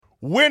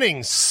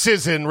Winning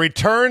season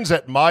returns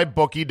at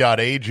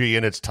mybookie.ag,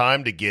 and it's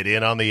time to get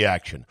in on the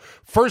action.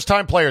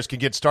 First-time players can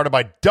get started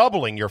by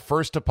doubling your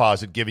first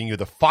deposit, giving you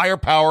the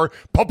firepower,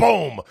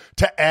 boom,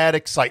 to add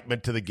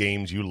excitement to the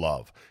games you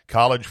love.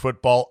 College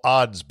football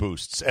odds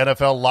boosts,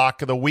 NFL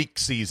Lock of the Week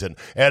season,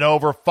 and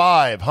over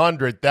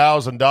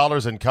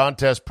 $500,000 in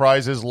contest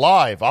prizes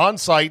live on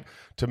site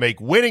to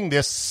make winning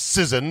this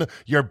season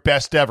your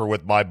best ever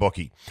with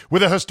MyBookie.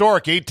 With a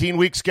historic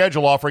 18-week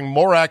schedule offering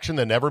more action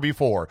than ever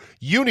before,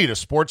 you need a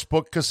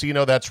sportsbook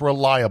casino that's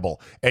reliable,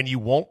 and you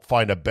won't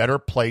find a better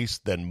place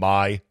than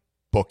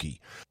MyBookie.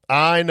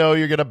 I know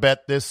you're going to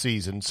bet this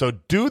season, so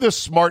do the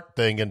smart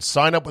thing and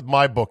sign up with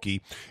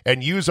MyBookie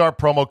and use our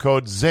promo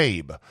code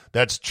ZABE.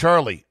 That's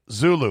Charlie,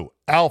 Zulu,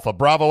 Alpha,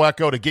 Bravo,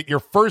 Echo to get your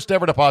first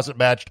ever deposit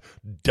matched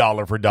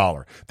dollar for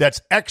dollar.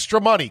 That's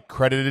extra money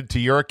credited to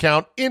your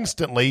account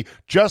instantly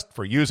just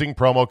for using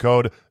promo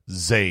code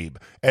ZABE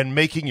and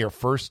making your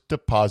first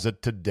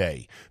deposit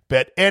today.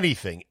 Bet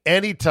anything,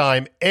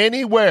 anytime,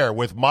 anywhere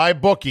with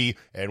MyBookie,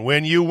 and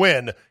when you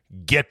win,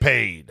 get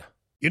paid.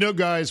 You know,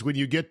 guys, when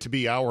you get to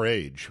be our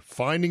age,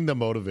 finding the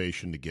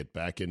motivation to get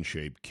back in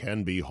shape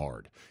can be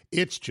hard.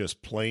 It's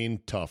just plain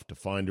tough to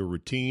find a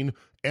routine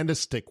and to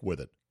stick with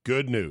it.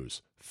 Good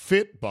news.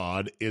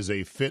 Fitbod is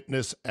a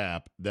fitness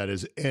app that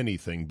is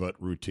anything but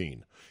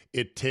routine.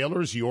 It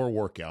tailors your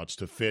workouts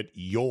to fit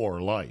your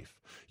life,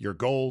 your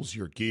goals,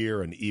 your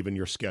gear, and even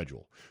your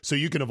schedule, so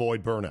you can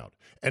avoid burnout.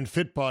 And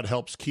Fitbod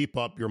helps keep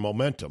up your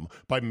momentum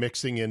by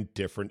mixing in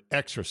different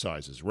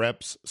exercises,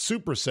 reps,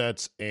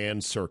 supersets,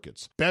 and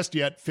circuits. Best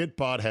yet,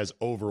 Fitbod has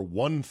over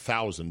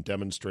 1,000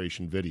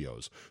 demonstration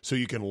videos, so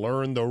you can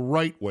learn the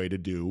right way to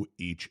do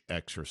each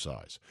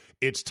exercise.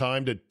 It's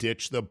time to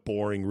ditch the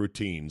boring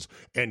routines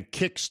and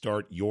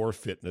kickstart your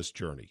fitness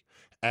journey.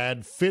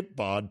 Add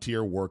Fitbod to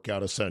your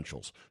workout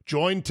essentials.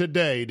 Join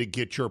today to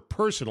get your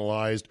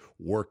personalized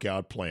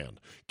workout plan.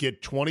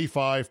 Get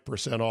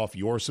 25% off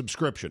your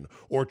subscription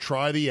or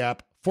try the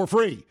app for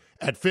free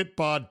at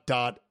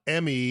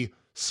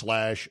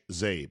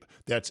fitbod.me/Zabe.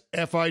 That's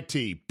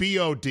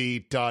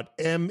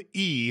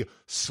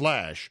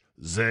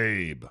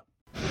fitbod.me/Zabe.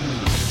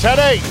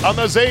 Today on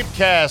the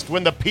Zabecast,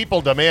 when the people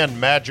demand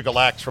magical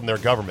acts from their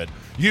government,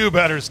 you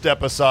better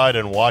step aside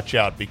and watch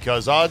out,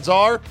 because odds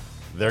are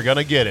they're going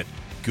to get it.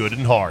 Good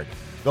and hard.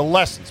 The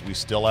lessons we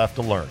still have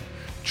to learn.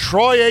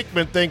 Troy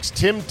Aikman thinks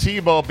Tim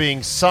Tebow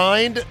being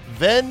signed,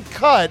 then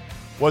cut,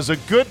 was a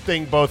good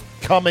thing both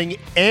coming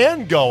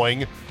and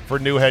going for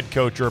new head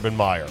coach Urban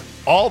Meyer.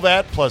 All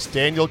that plus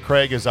Daniel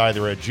Craig is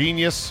either a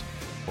genius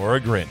or a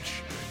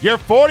Grinch. Your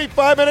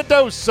 45-minute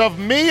dose of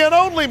me and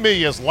only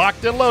me is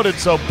locked and loaded,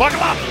 so buckle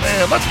up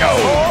and let's go.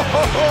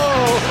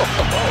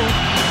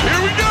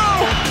 Here we go.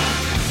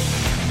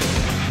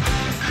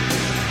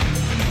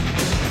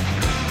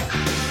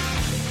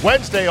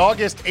 Wednesday,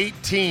 August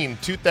 18,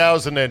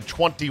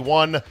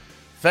 2021.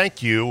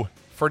 Thank you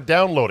for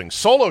downloading.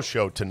 Solo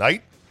show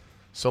tonight,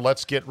 so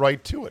let's get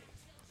right to it.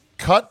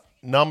 Cut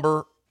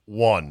number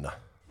 1.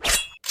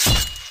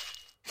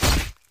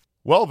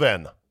 Well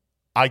then,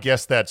 I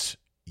guess that's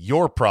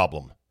your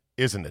problem,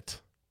 isn't it?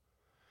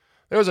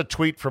 There was a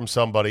tweet from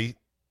somebody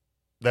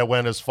that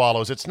went as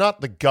follows: "It's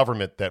not the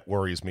government that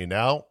worries me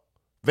now.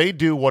 They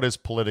do what is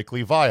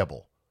politically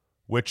viable,"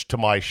 which, to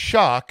my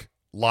shock,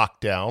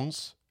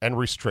 lockdowns and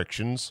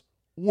restrictions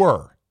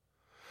were.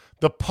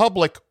 The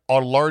public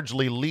are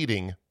largely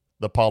leading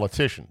the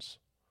politicians.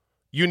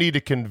 You need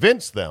to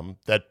convince them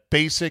that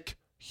basic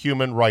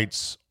human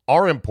rights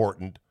are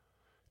important,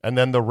 and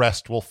then the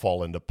rest will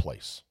fall into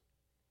place.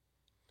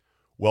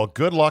 Well,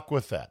 good luck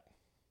with that.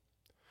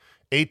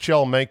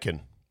 H.L.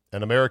 Mencken,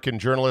 an American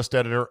journalist,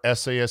 editor,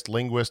 essayist,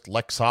 linguist,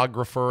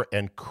 lexicographer,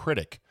 and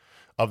critic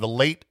of the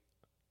late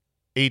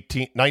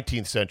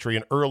 19th century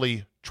and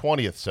early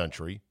 20th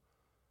century,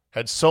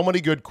 had so many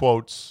good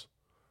quotes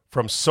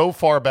from so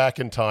far back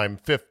in time,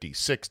 50,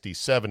 60,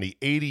 70,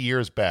 80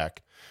 years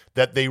back,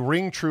 that they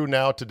ring true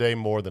now today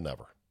more than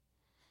ever.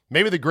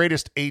 Maybe the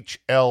greatest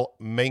H.L.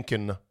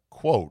 Mencken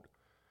quote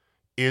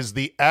is,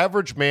 "The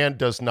average man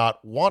does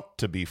not want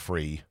to be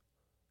free.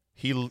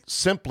 He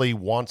simply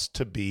wants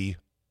to be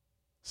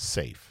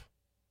safe."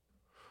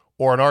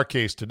 Or in our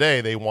case today,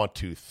 they want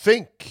to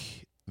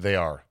think they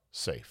are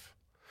safe.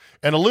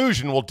 An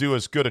illusion will do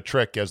as good a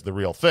trick as the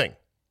real thing.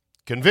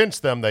 Convince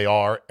them they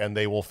are, and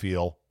they will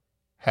feel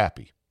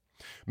happy.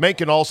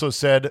 Mencken also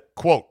said,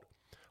 quote,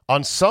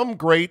 "On some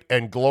great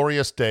and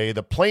glorious day,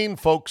 the plain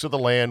folks of the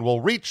land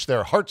will reach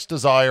their heart's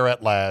desire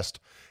at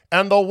last,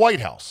 and the White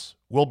House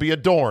will be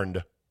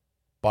adorned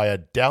by a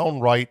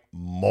downright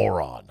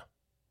moron."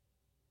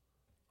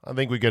 I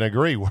think we can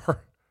agree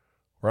we're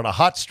on a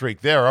hot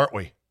streak there, aren't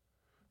we?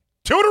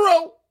 2 in a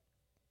row.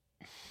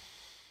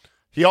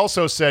 He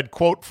also said,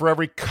 quote, "For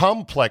every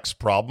complex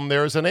problem,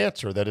 there is an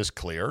answer that is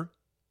clear,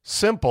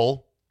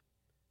 simple,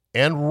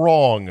 and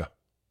wrong."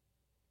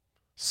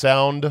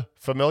 Sound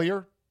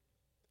familiar?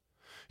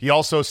 He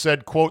also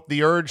said, quote,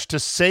 "The urge to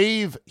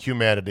save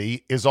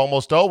humanity is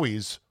almost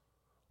always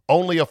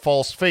only a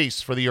false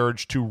face for the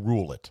urge to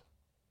rule it."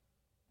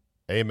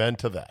 Amen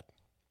to that.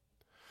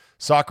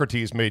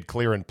 Socrates made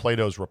clear in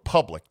Plato's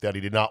Republic that he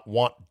did not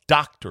want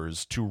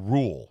doctors to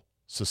rule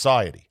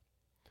society.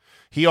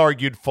 He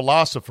argued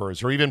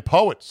philosophers or even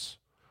poets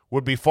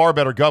would be far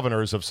better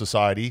governors of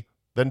society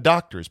than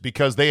doctors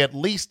because they at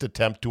least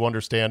attempt to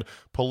understand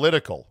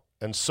political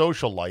and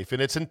social life in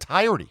its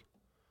entirety,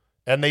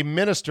 and they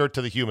minister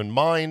to the human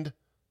mind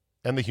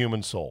and the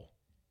human soul.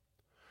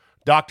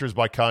 Doctors,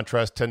 by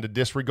contrast, tend to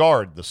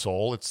disregard the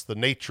soul. It's the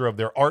nature of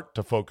their art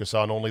to focus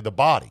on only the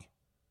body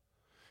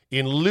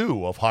in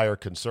lieu of higher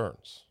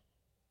concerns.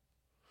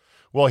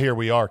 Well, here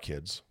we are,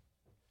 kids,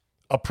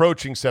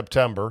 approaching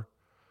September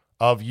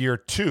of year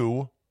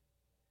 2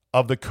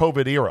 of the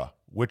COVID era,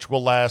 which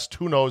will last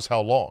who knows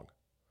how long.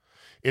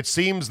 It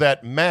seems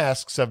that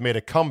masks have made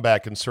a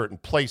comeback in certain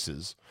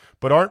places,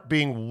 but aren't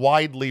being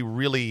widely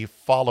really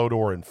followed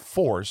or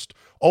enforced,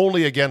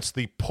 only against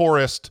the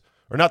poorest,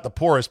 or not the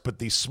poorest, but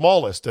the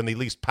smallest and the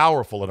least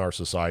powerful in our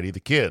society, the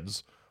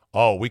kids.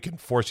 Oh, we can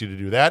force you to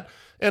do that.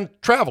 And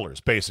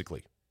travelers,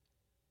 basically.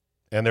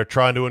 And they're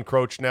trying to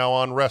encroach now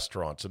on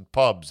restaurants and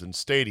pubs and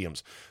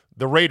stadiums.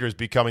 The Raiders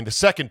becoming the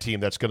second team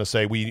that's going to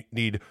say we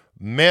need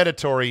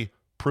mandatory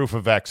proof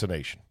of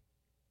vaccination.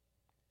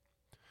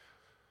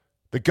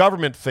 The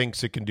government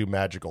thinks it can do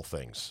magical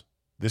things.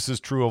 This is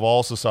true of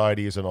all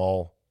societies and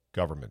all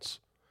governments.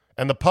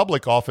 And the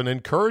public often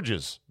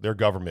encourages their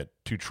government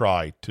to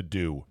try to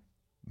do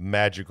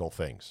magical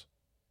things,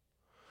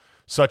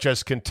 such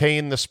as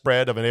contain the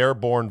spread of an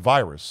airborne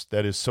virus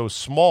that is so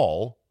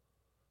small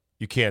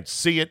you can't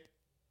see it,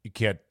 you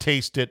can't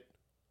taste it,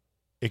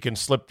 it can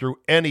slip through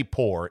any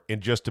pore in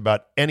just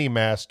about any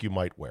mask you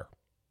might wear.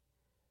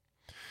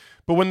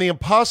 But when the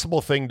impossible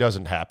thing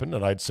doesn't happen,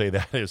 and I'd say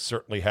that is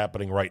certainly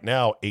happening right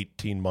now,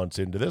 18 months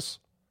into this,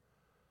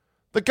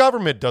 the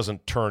government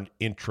doesn't turn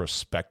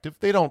introspective.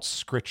 They don't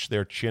scritch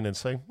their chin and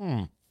say,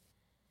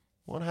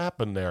 what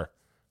happened there?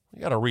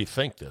 We got to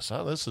rethink this.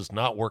 Huh? This is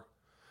not work.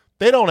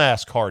 They don't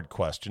ask hard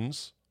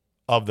questions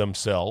of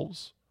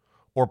themselves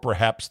or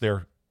perhaps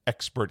their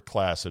expert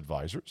class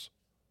advisors.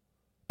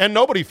 And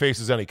nobody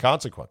faces any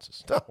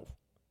consequences. No.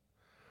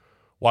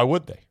 Why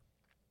would they?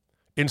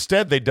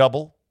 Instead, they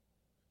double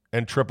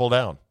and triple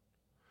down.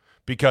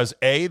 Because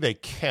A, they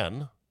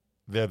can.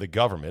 They're the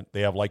government.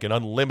 They have like an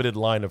unlimited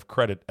line of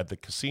credit at the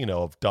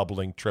casino of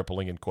doubling,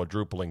 tripling, and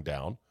quadrupling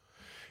down.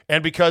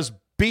 And because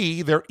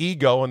B, their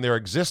ego and their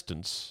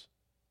existence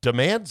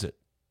demands it.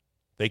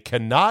 They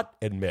cannot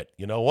admit,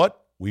 you know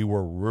what? We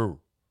were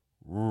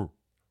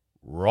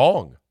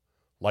wrong,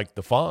 like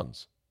the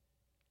Fonz.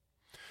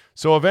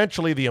 So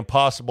eventually the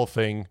impossible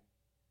thing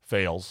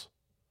fails,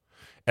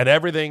 and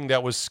everything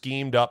that was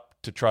schemed up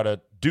to try to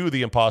do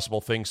the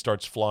impossible thing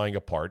starts flying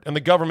apart, and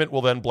the government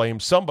will then blame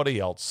somebody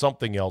else,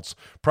 something else,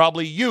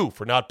 probably you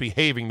for not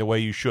behaving the way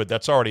you should.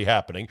 That's already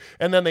happening,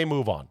 and then they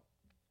move on.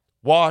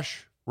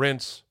 Wash,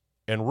 rinse,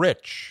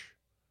 enrich,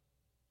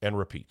 and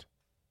repeat.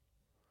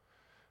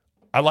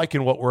 I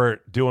liken what we're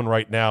doing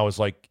right now is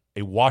like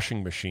a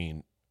washing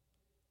machine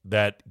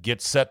that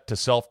gets set to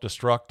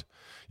self-destruct.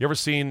 You ever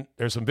seen,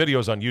 there's some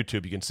videos on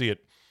YouTube, you can see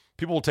it.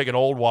 People will take an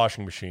old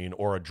washing machine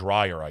or a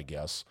dryer, I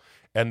guess,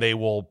 and they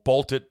will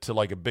bolt it to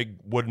like a big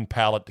wooden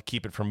pallet to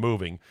keep it from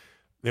moving.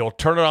 They will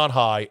turn it on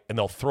high, and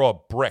they'll throw a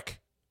brick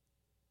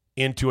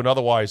into an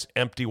otherwise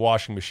empty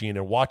washing machine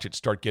and watch it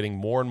start getting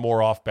more and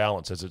more off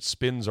balance as it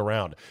spins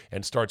around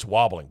and starts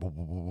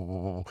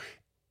wobbling.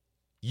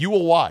 You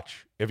will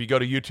watch, if you go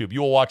to YouTube,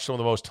 you will watch some of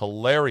the most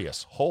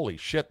hilarious, holy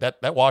shit,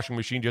 that washing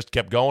machine just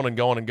kept going and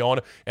going and going,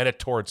 and it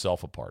tore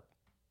itself apart.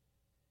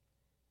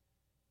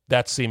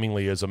 That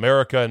seemingly is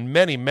America and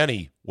many,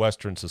 many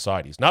Western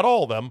societies. Not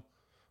all of them.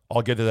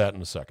 I'll get to that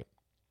in a second.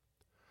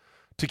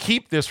 To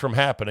keep this from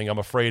happening, I'm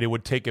afraid it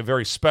would take a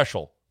very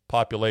special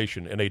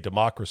population in a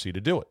democracy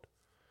to do it.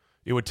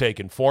 It would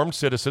take informed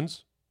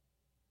citizens.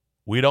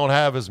 We don't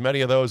have as many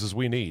of those as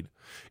we need.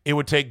 It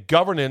would take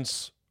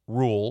governance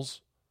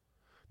rules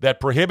that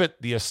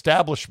prohibit the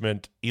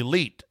establishment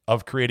elite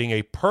of creating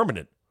a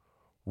permanent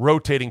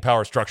rotating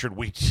power structure.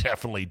 We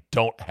definitely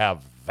don't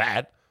have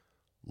that.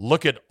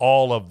 Look at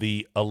all of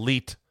the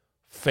elite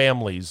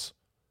families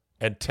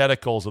and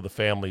tentacles of the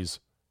families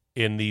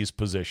in these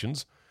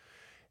positions.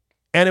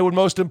 And it would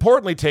most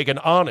importantly take an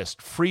honest,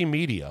 free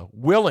media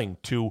willing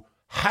to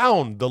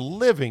hound the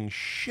living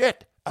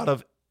shit out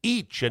of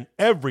each and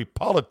every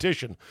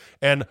politician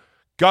and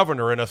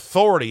governor and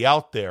authority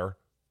out there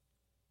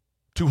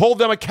to hold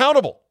them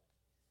accountable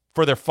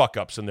for their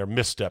fuck-ups and their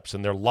missteps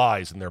and their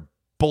lies and their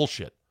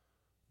bullshit,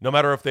 no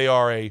matter if they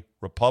are a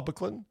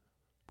Republican,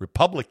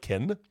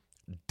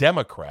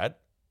 Democrat,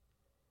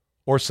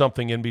 or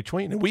something in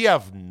between. And we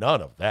have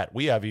none of that.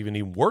 We have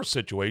even worse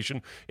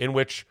situation in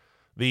which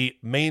the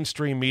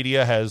mainstream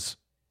media has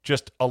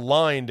just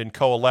aligned and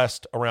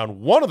coalesced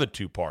around one of the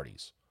two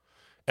parties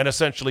and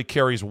essentially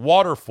carries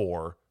water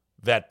for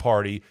that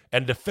party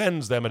and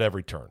defends them at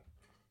every turn.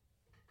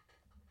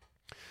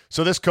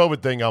 So this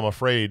COVID thing, I'm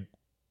afraid,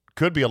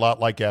 could be a lot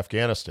like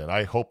Afghanistan.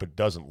 I hope it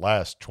doesn't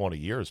last 20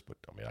 years, but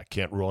I mean, I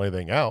can't rule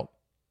anything out.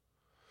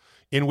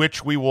 In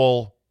which we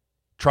will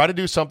try to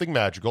do something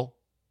magical,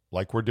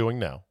 like we're doing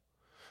now,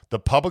 The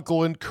public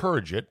will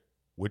encourage it,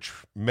 which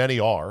many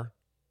are.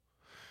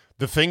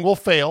 The thing will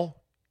fail,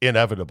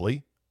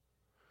 inevitably.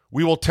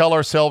 We will tell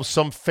ourselves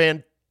some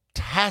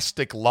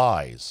fantastic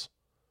lies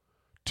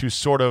to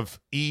sort of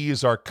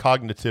ease our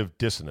cognitive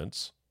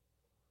dissonance.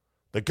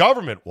 The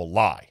government will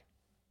lie.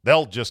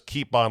 They'll just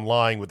keep on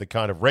lying with the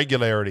kind of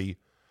regularity,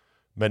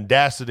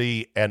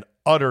 mendacity, and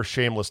utter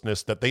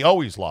shamelessness that they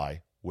always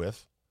lie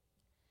with.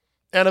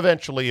 And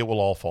eventually it will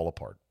all fall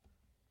apart.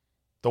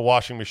 The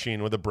washing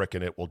machine with a brick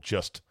in it will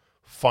just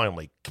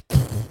finally.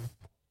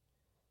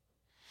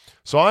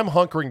 So I'm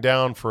hunkering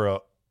down for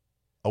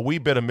a wee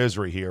bit of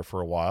misery here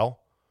for a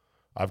while.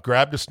 I've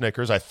grabbed a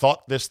Snickers. I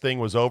thought this thing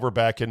was over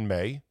back in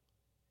May,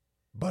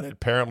 but it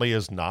apparently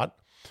is not.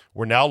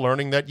 We're now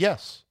learning that,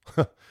 yes,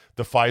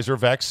 the Pfizer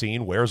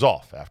vaccine wears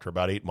off after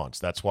about 8 months.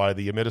 That's why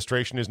the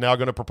administration is now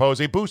going to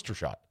propose a booster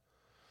shot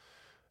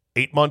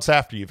 8 months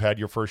after you've had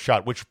your first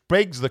shot, which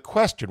begs the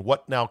question,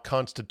 what now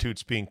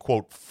constitutes being,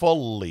 quote,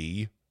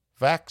 fully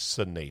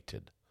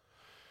vaccinated?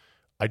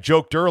 I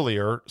joked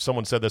earlier,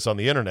 someone said this on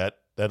the internet,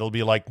 that it'll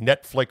be like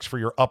Netflix for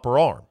your upper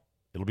arm.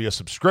 It'll be a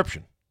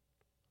subscription.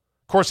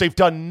 Of course, they've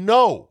done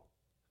no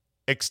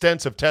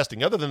extensive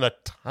testing other than a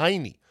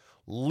tiny,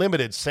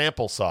 limited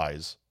sample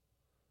size,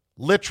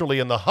 literally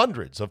in the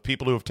hundreds of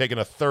people who have taken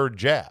a third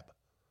jab.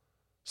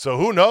 So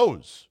who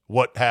knows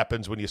what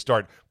happens when you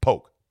start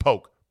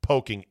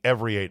poking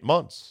every 8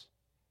 months.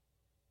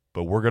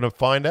 But we're going to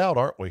find out,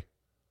 aren't we?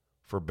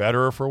 For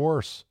better or for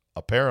worse,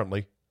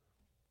 apparently.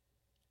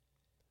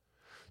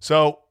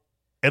 So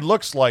it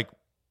looks like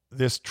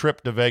this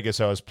trip to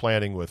Vegas I was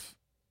planning with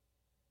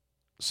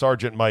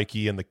Sergeant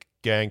Mikey and the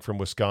gang from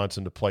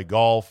Wisconsin to play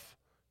golf,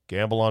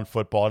 gamble on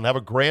football, and have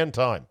a grand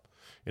time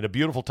in a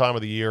beautiful time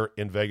of the year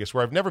in Vegas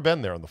where I've never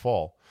been there in the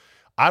fall.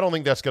 I don't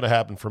think that's going to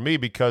happen for me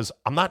because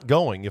I'm not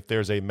going if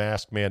there's a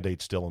mask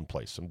mandate still in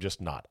place. I'm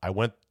just not. I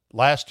went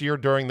last year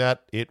during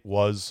that. It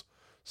was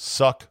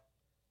suck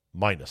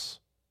minus.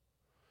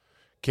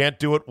 Can't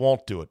do it,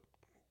 won't do it.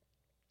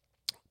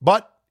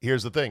 But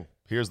here's the thing.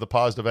 Here's the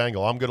positive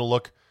angle. I'm going to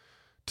look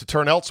to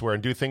turn elsewhere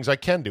and do things I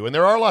can do. And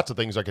there are lots of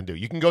things I can do.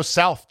 You can go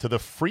south to the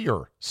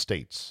freer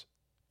states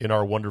in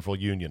our wonderful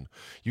union.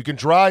 You can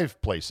drive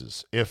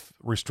places if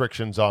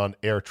restrictions on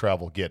air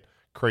travel get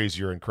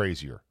crazier and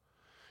crazier.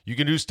 You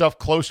can do stuff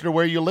closer to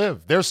where you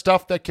live. There's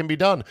stuff that can be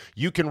done.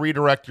 You can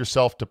redirect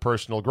yourself to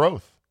personal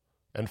growth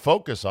and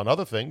focus on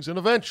other things, and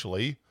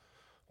eventually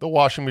the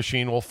washing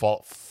machine will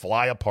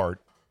fly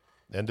apart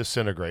and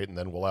disintegrate, and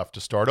then we'll have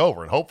to start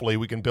over. And hopefully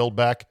we can build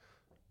back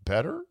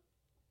better.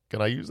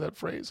 Can I use that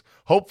phrase?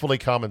 Hopefully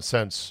common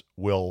sense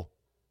will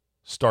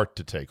start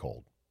to take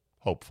hold.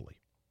 Hopefully.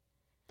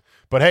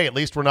 But hey, at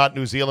least we're not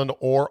New Zealand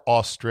or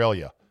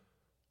Australia.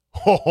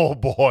 Oh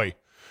boy.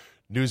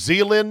 New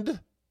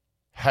Zealand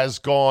has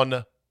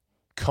gone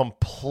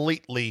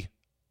completely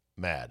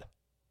mad.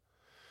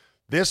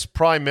 This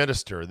prime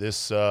minister,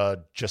 this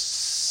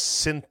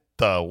Jacinda,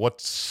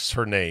 what's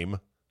her name,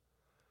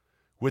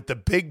 with the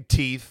big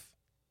teeth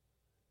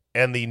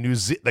and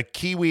the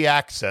Kiwi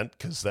accent,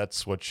 because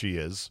that's what she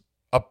is,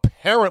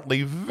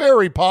 apparently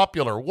very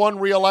popular, won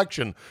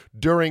re-election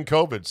during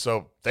COVID,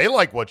 so they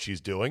like what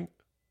she's doing.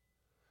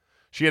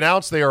 She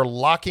announced they are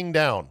locking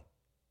down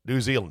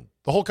New Zealand,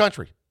 the whole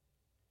country,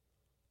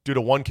 due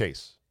to one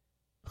case.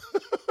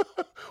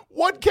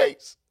 One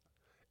case.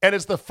 And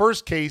it's the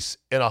first case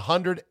in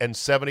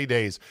 170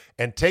 days.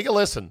 And take a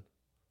listen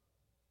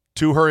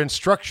to her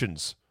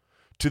instructions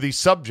to the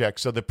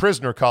subjects of the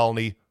prisoner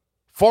colony,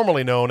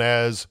 formerly known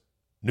as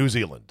New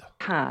Zealand.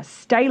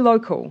 Stay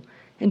local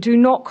and do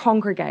not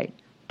congregate.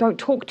 Don't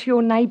talk to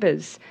your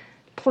neighbours.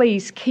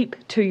 Please keep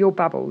to your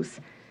bubbles.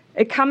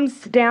 It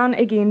comes down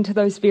again to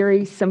those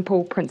very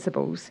simple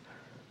principles.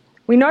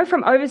 We know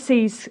from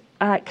overseas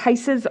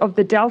cases of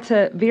the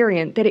Delta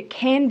variant that it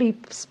can be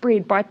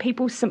spread by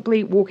people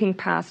simply walking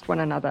past one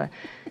another.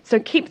 So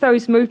keep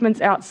those movements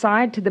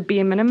outside to the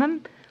bare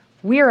minimum,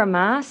 wear a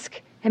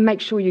mask, and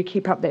make sure you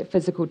keep up that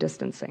physical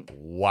distancing.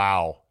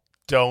 Wow.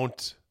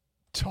 Don't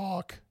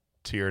talk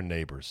to your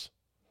neighbors.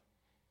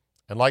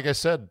 And like I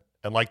said,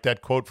 and like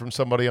that quote from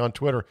somebody on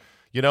Twitter,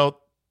 you know,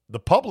 the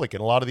public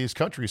in a lot of these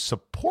countries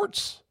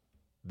supports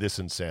this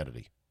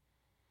insanity.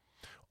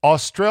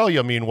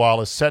 Australia,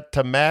 meanwhile, is set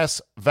to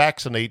mass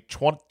vaccinate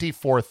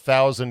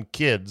 24,000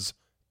 kids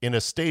in a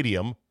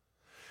stadium,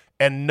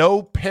 and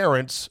no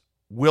parents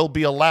will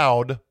be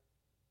allowed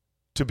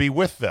to be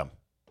with them.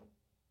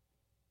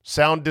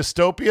 Sound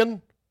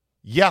dystopian?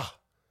 Yeah,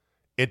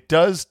 it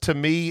does to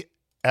me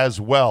as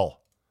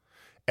well.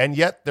 And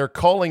yet they're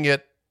calling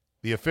it,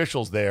 the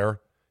officials there,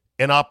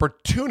 an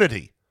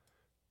opportunity.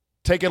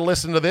 Take a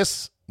listen to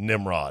this,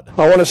 Nimrod.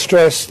 I want to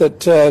stress that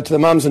to the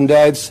mums and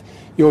dads,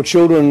 your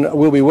children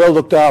will be well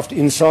looked after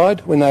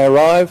inside when they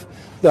arrive.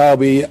 They'll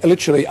be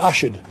literally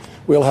ushered.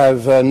 We'll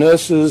have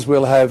nurses,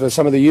 we'll have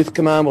some of the youth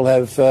command, we'll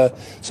have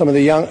some of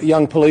the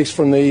young police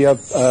from the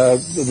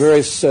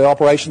various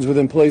operations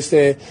within police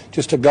there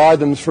just to guide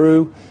them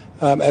through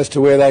as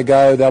to where they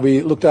go. They'll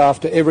be looked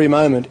after every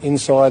moment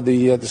inside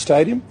the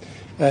stadium.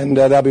 and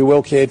they'll be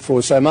well cared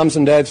for. So mums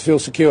and dads feel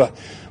secure.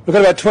 We've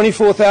got about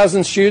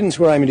 24,000 students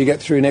we're aiming to get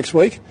through next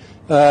week.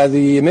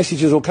 The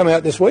messages will come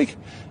out this week,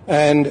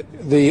 and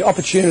the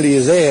opportunity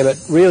is there,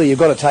 but really you've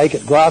got to take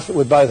it, grasp it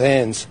with both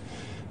hands.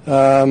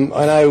 I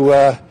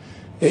know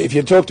if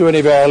you talk to any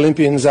of our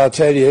Olympians, they'll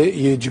tell you,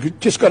 you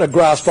just got to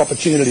grasp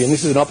opportunity, and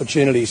this is an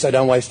opportunity, so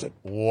don't waste it.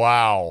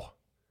 Wow.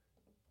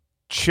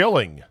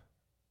 Chilling,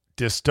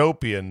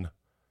 dystopian,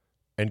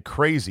 and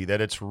crazy that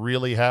it's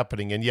really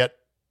happening, and yet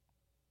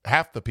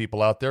half the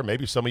people out there,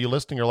 maybe some of you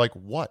listening, are like,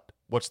 what?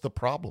 What's the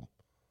problem?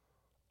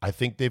 I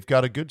think they've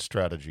got a good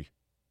strategy.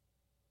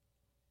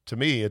 To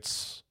me,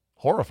 it's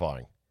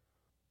horrifying.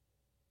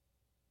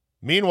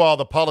 Meanwhile,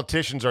 the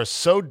politicians are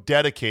so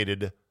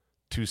dedicated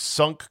to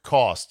sunk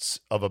costs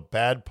of a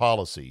bad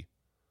policy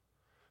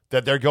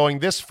that they're going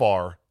this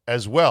far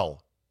as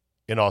well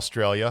in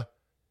Australia.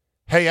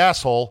 Hey,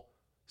 asshole,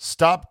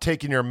 stop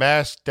taking your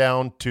mask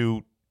down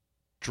to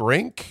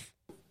drink?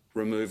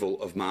 Removal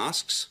of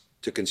masks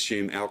to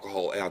consume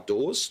alcohol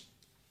outdoors.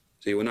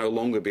 So you will no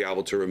longer be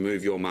able to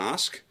remove your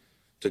mask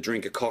to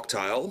drink a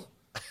cocktail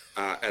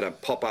at a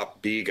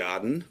pop-up beer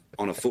garden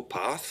on a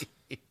footpath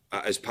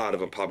as part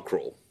of a pub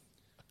crawl.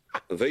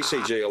 The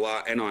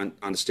VCGLR and I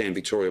understand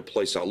Victoria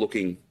Police are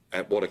looking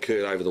at what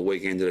occurred over the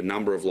weekend at a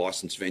number of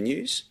licensed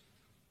venues.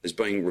 There's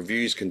been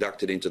reviews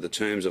conducted into the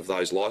terms of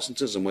those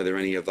licences and whether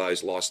any of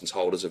those licence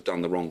holders have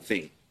done the wrong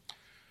thing.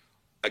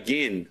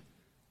 Again,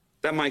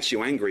 that makes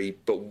you angry,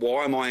 but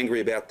why am I angry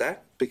about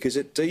that? Because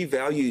it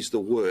devalues the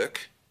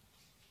work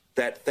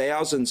that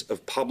thousands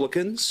of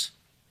publicans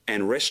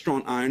and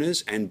restaurant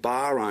owners and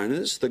bar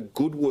owners, the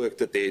good work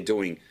that they're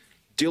doing,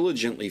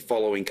 diligently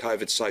following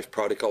COVID-safe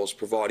protocols,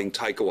 providing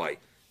takeaway.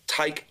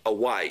 Take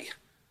away,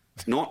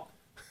 not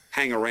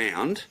hang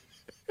around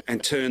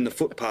and turn the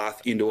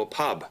footpath into a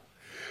pub.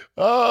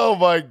 Oh,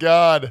 my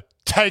God.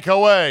 Take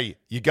away.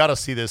 You got to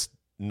see this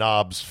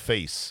knob's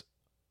face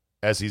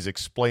as he's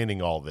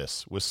explaining all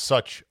this with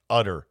such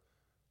utter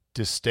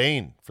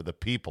disdain for the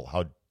people.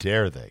 How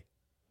dare they?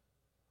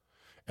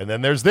 And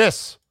then there's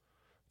this.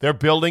 They're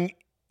building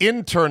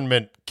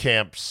internment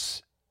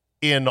camps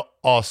in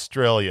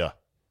Australia.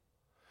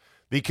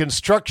 The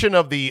construction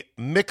of the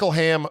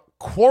Mickleham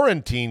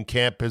quarantine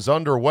camp is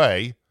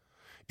underway.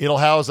 It'll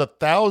house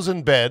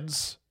 1,000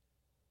 beds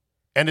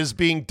and is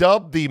being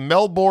dubbed the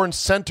Melbourne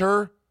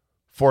Centre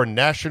for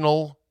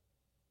National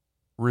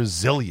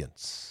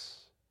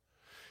Resilience.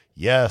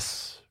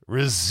 Yes,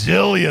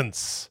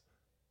 resilience.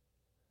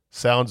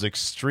 Sounds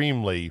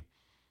extremely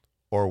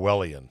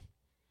Orwellian.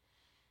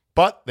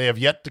 But they have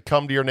yet to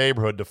come to your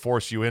neighborhood to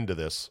force you into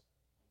this.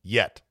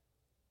 Yet.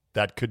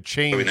 That could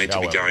change, We need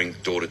however. to be going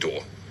door to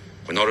door.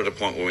 We're not at a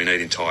point where we need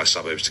entire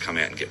suburbs to come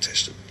out and get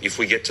tested. If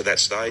we get to that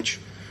stage,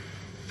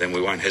 then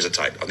we won't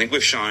hesitate. I think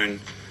we've shown,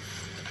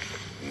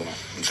 well,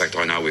 in fact,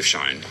 I know we've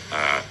shown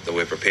that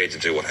we're prepared to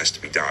do what has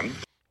to be done.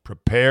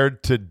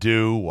 Prepared to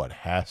do what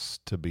has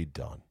to be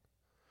done.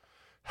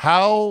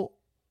 How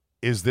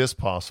is this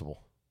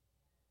possible?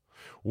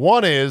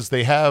 One is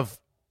they have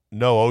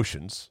no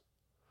oceans,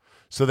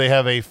 so they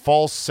have a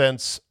false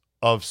sense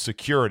of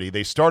security.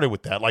 They started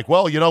with that, like,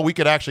 well, we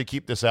could actually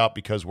keep this out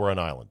because we're an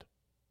island.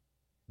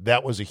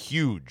 That was a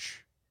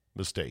huge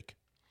mistake.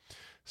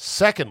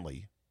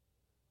 Secondly,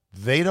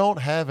 they don't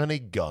have any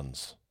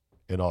guns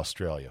in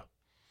Australia.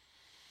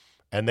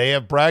 And they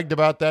have bragged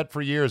about that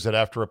for years, that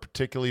after a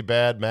particularly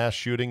bad mass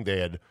shooting,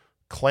 they had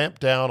clamped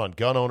down on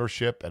gun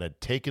ownership and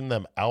had taken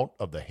them out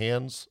of the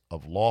hands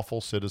of lawful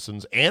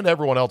citizens and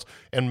everyone else,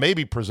 and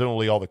maybe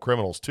presumably all the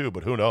criminals too,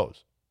 but who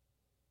knows?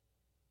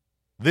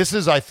 This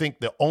is, I think,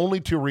 the only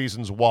two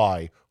reasons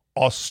why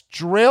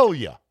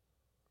Australia,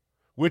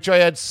 which I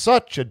had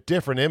such a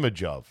different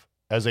image of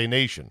as a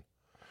nation,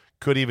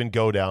 could even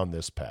go down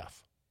this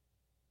path.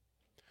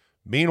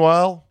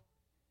 Meanwhile,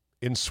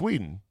 in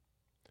Sweden,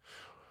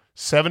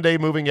 7-day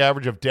moving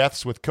average of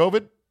deaths with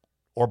COVID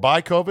or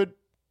by COVID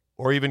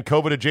or even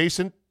COVID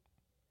adjacent,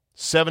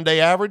 7-day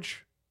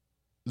average,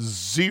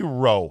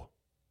 0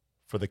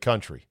 for the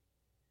country.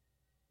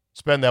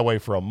 It's been that way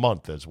for a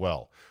month as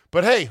well.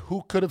 But hey,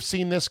 who could have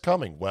seen this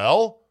coming?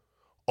 Well,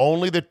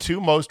 only the two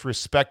most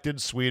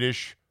respected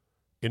Swedish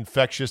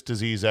infectious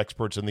disease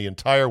experts in the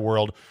entire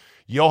world,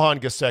 Johan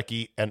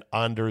Gesicki and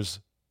Anders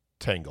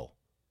Tengel.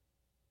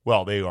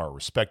 Well, they are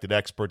respected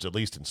experts, at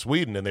least in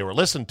Sweden, and they were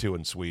listened to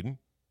in Sweden.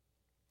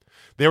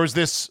 There was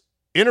this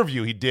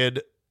interview he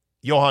did,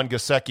 Johan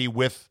Gesicki,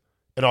 with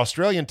an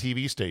Australian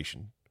TV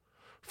station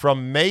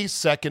from May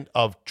 2nd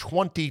of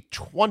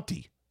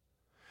 2020.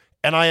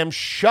 And I am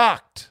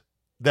shocked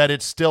that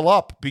it's still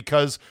up,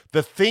 because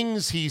the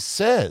things he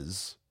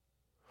says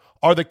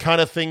are the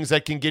kind of things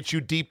that can get you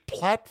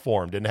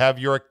deplatformed and have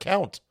your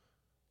account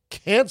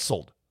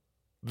canceled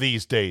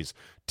these days.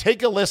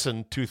 Take a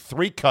listen to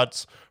 3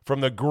 cuts from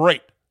the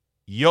great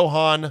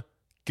Johan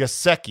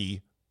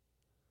Gesicki,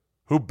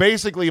 who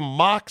basically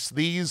mocks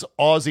these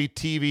Aussie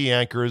TV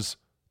anchors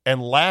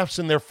and laughs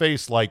in their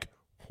face like,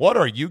 what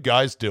are you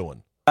guys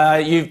doing?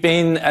 You've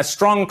been a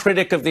strong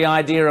critic of the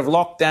idea of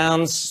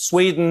lockdowns.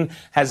 Sweden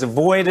has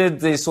avoided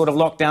the sort of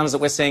lockdowns that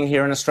we're seeing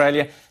here in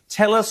Australia.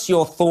 Tell us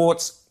your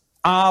thoughts.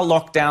 Are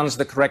lockdowns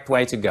the correct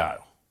way to go?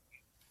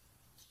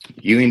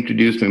 You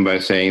introduced me by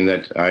saying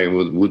that I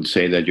would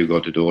say that you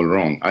got it all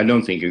wrong. I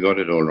don't think you got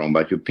it all wrong,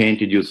 but you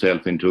painted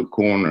yourself into a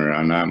corner,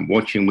 and I'm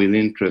watching with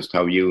interest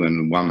how you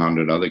and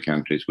 100 other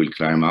countries will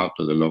climb out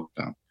of the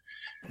lockdown.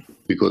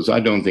 Because I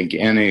don't think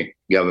any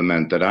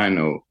government that I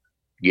know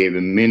gave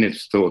a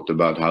minute's thought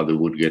about how they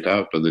would get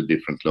out of the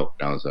different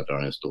lockdowns that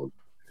are installed.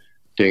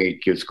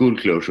 Take a school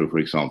closure, for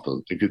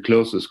example. If you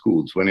close the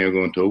schools, when are you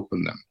going to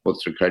open them?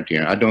 What's the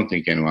criteria? I don't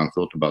think anyone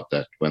thought about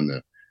that when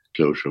the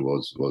closure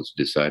was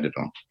decided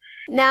on.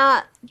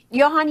 Now,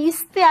 Johan, you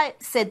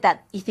said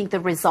that you think the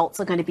results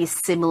are going to be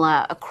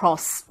similar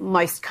across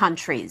most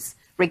countries,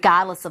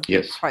 regardless of the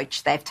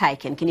approach they've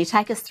taken. Can you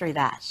take us through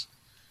that?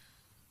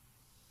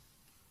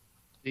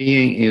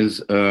 Seeing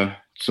is a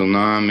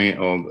tsunami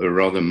of a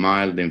rather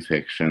mild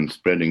infection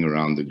spreading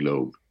around the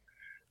globe.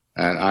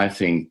 And I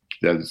think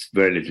there's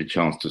very little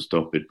chance to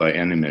stop it by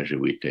any measure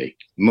we take.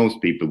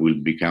 Most people will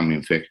become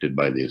infected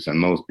by this, and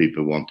most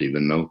people won't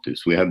even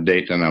notice. We have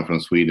data now from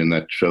Sweden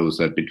that shows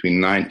that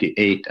between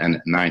 98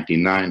 and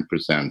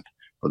 99%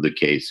 of the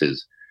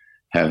cases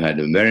have had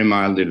a very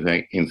mild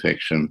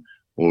infection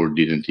or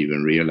didn't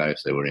even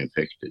realize they were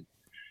infected.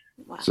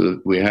 Wow.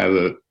 So we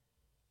have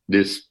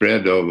this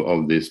spread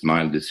of this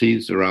mild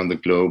disease around the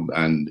globe,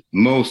 and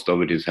most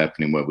of it is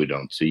happening where we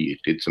don't see it.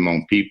 It's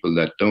among people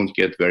that don't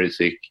get very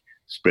sick,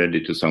 spread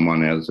it to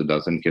someone else that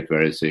doesn't get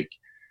very sick.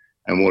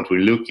 And what we're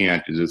looking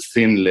at is a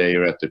thin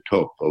layer at the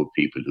top of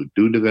people who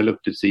do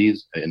develop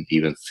disease, an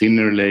even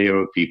thinner layer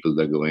of people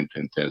that go into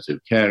intensive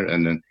care,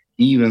 and an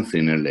even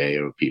thinner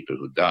layer of people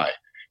who die.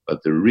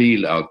 But the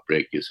real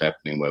outbreak is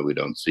happening where we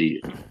don't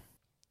see it.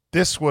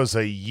 This was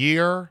a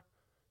year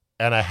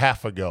and a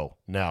half ago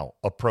now,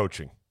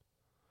 approaching.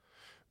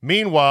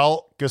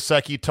 Meanwhile,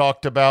 Giesecke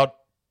talked about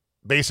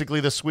basically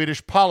the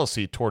Swedish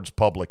policy towards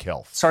public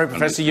health. Sorry,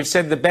 Professor, you've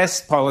said the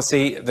best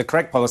policy, the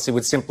correct policy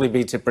would simply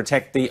be to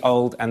protect the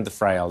old and the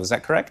frail. Is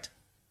that correct?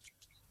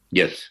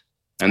 Yes,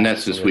 and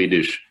that's the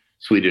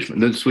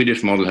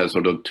Swedish model has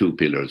sort of two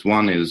pillars.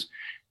 One is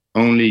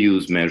only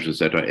use measures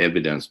that are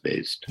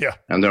evidence-based. Yeah.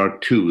 And there are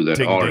two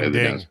that are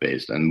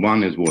evidence-based. And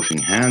one is washing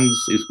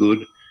hands is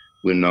good.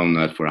 We've known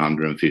that for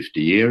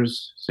 150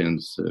 years,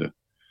 since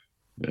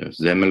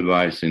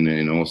Semmelweis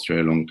in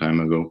Austria a long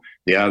time ago.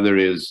 The other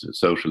is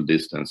social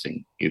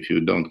distancing. If you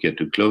don't get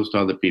too close to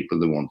other people,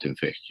 they won't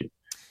infect you.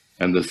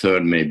 And the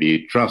third may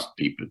be trust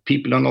people.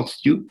 People are not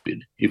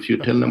stupid. If you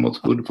tell them what's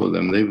good for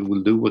them, they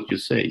will do what you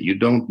say. You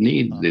don't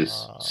need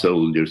this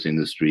soldiers in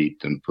the street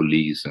and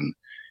police, and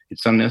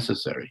it's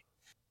unnecessary.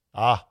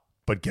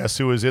 But guess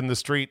who is in the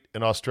street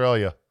in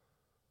Australia?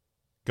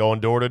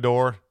 Going door to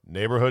door,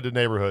 neighborhood to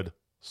neighborhood,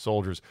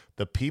 soldiers.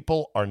 The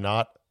people are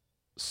not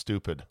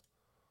stupid.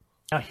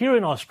 Now, here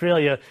in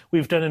Australia,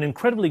 we've done an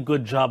incredibly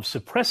good job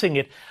suppressing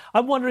it.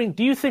 I'm wondering,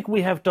 do you think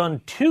we have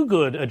done too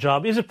good a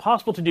job? Is it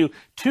possible to do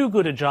too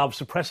good a job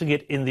suppressing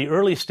it in the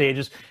early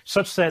stages,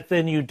 such that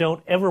then you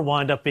don't ever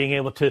wind up being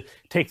able to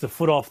take the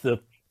foot off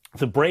the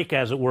brake,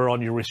 as it were, on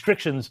your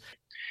restrictions?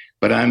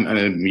 But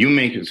you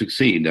may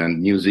succeed,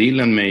 and New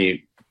Zealand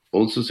may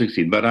also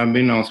succeed. But I've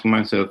been asking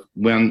myself,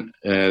 when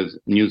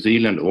New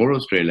Zealand or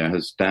Australia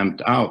has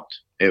stamped out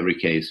every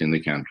case in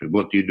the country,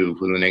 what do you do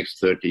for the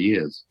next 30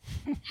 years?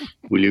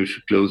 Will you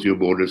close your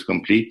borders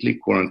completely,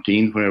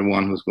 quarantine for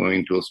everyone who's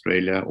going to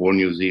Australia or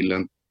New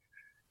Zealand?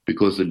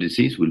 Because the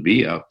disease will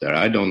be out there.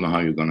 I don't know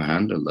how you're going to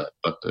handle that,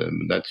 but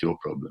that's your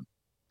problem.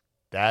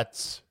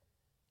 That's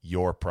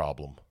your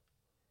problem.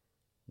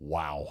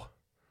 Wow.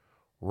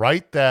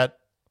 Write that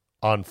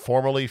on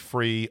formerly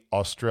free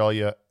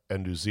Australia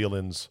and New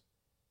Zealand's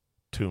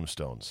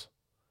tombstones.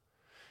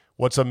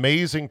 What's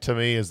amazing to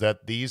me is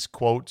that these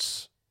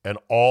quotes and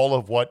all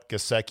of what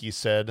Giesecke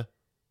said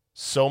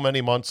so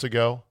many months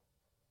ago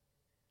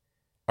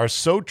are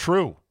so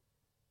true.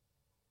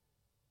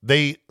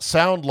 They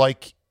sound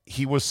like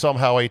he was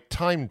somehow a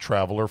time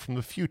traveler from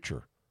the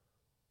future.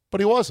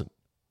 But he wasn't.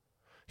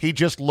 He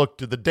just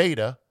looked at the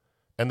data,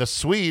 and the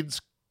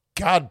Swedes,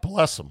 God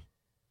bless them.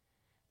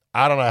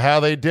 I don't know how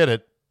they did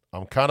it.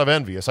 I'm kind of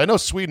envious. I know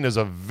Sweden is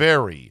a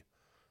very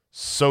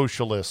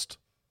socialist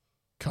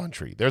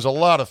country. There's a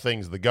lot of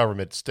things the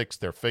government sticks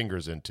their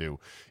fingers into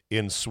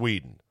in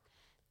Sweden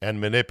and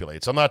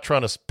manipulates. I'm not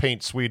trying to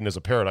paint Sweden as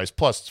a paradise.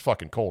 Plus, it's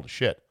fucking cold as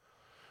shit.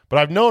 But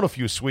I've known a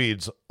few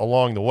Swedes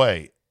along the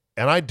way,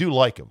 and I do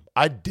like them.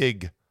 I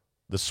dig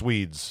the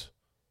Swedes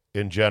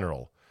in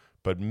general.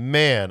 But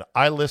man,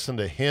 I listen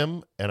to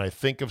him, and I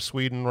think of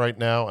Sweden right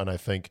now, and I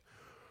think,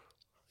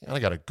 I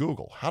got to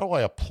Google, how do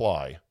I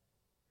apply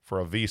for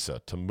a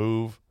visa to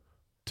move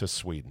to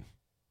Sweden?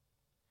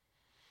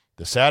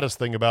 The saddest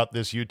thing about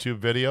this YouTube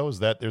video is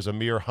that there's a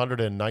mere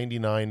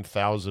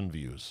 199,000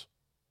 views.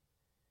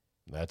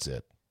 That's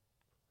it.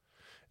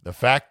 The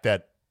fact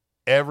that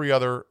every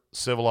other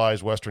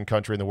civilized Western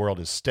country in the world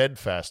is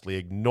steadfastly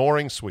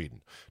ignoring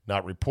Sweden,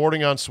 not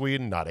reporting on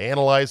Sweden, not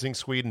analyzing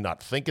Sweden,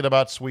 not thinking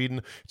about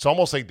Sweden. It's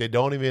almost like they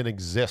don't even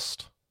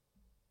exist,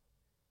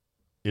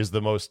 is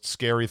the most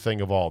scary thing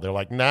of all. They're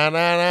like, nah,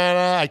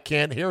 I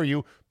can't hear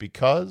you,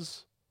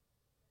 because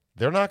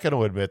they're not going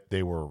to admit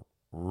they were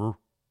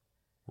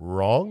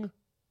wrong.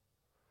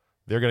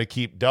 They're going to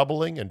keep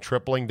doubling and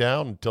tripling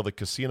down until the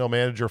casino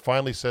manager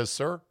finally says,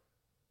 sir,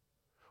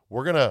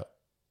 we're going to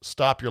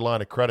stop your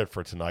line of credit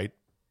for tonight.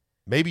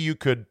 Maybe you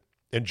could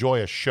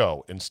enjoy a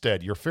show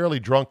instead. You're fairly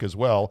drunk as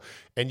well,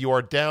 and you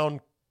are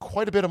down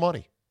quite a bit of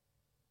money.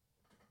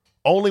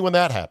 Only when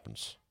that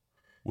happens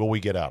will we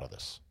get out of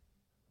this.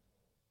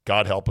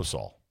 God help us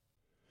all.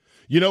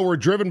 You know, we're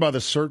driven by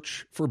the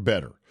search for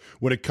better.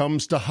 When it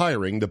comes to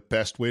hiring, the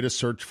best way to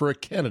search for a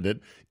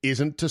candidate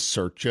isn't to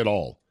search at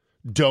all.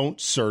 Don't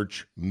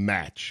search,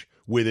 match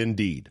with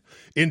Indeed.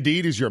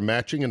 Indeed is your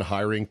matching and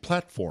hiring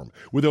platform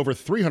with over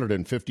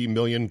 350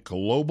 million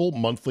global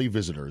monthly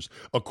visitors,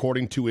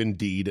 according to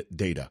Indeed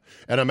data,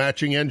 and a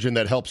matching engine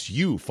that helps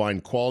you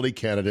find quality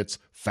candidates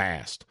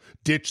fast.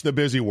 Ditch the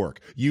busy work.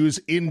 Use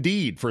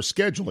Indeed for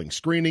scheduling,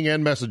 screening,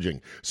 and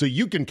messaging so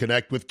you can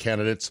connect with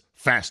candidates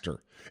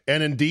faster.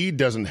 And Indeed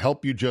doesn't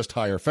help you just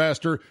hire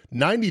faster.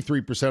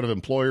 93% of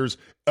employers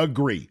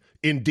agree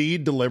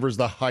Indeed delivers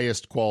the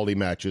highest quality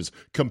matches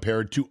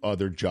compared to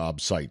other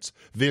job sites.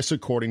 This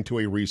according to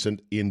a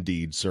recent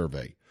Indeed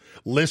survey.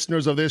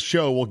 Listeners of this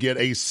show will get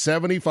a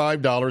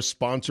 $75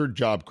 sponsored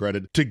job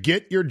credit to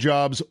get your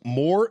jobs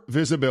more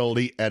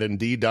visibility at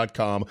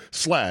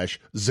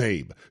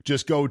Indeed.com/Zabe.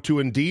 Just go to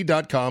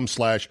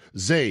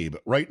Indeed.com/Zabe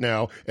right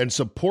now and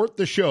support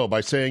the show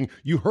by saying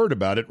you heard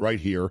about it right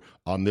here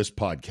on this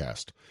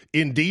podcast.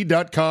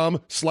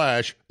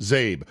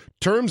 Indeed.com/Zabe.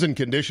 Terms and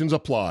conditions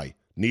apply.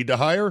 Need to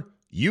hire?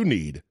 You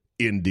need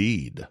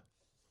Indeed.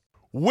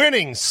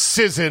 Winning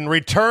season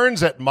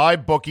returns at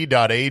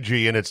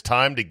mybookie.ag, and it's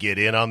time to get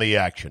in on the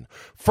action.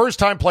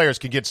 First-time players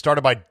can get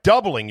started by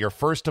doubling your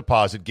first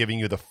deposit, giving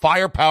you the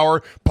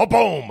firepower,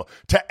 boom,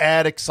 to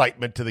add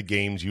excitement to the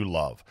games you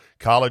love.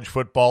 College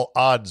football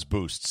odds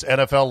boosts,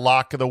 NFL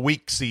Lock of the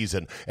Week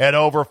season, and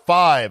over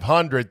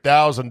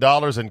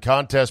 $500,000 in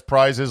contest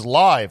prizes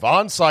live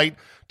on site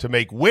to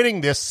make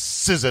winning this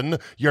season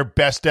your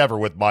best ever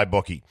with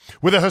MyBookie.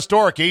 With a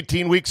historic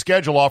 18-week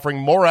schedule offering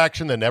more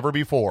action than ever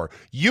before,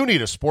 you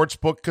need a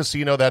sportsbook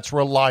casino that's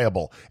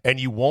reliable, and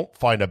you won't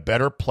find a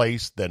better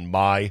place than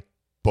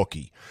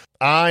MyBookie.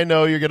 I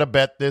know you're going to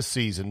bet this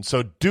season,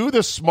 so do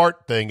the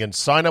smart thing and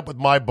sign up with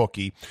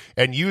MyBookie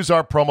and use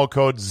our promo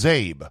code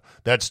ZABE.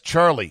 That's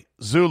Charlie,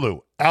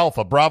 Zulu,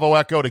 Alpha, Bravo,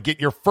 Echo to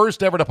get your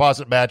first ever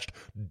deposit matched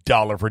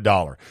dollar for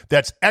dollar.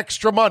 That's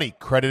extra money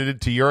credited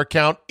to your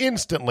account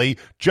instantly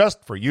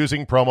just for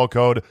using promo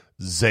code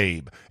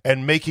ZABE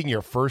and making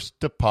your first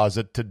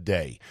deposit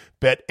today.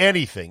 Bet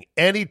anything,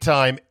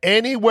 anytime,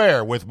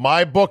 anywhere with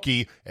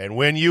MyBookie, and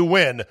when you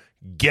win,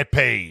 get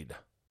paid.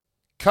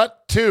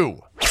 Cut 2.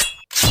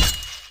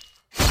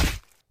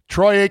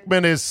 Troy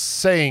Aikman is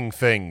saying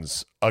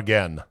things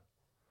again.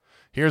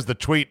 Here's the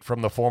tweet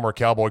from the former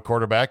Cowboy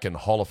quarterback and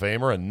Hall of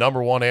Famer and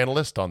number one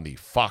analyst on the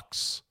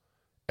Fox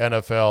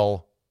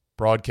NFL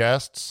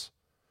broadcasts.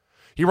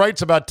 He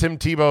writes about Tim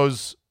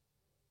Tebow's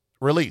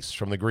release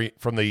from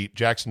the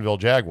Jacksonville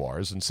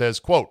Jaguars and says,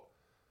 quote,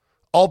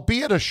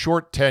 albeit a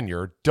short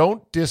tenure,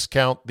 don't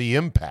discount the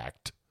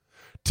impact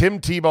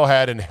Tim Tebow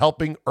had in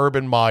helping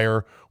Urban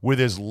Meyer with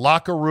his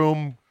locker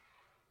room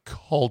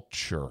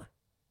culture.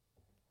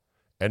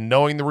 And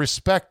knowing the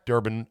respect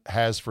Urban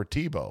has for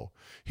Tebow,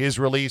 his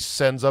release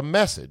sends a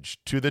message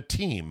to the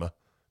team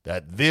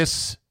that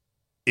this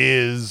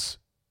is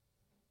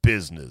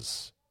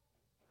business.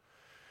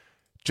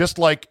 Just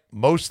like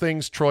most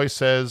things Troy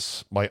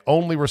says, my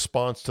only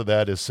response to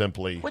that is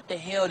simply, what the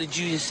hell did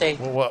you just say?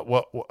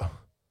 What?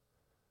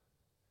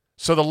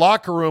 So the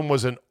locker room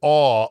was in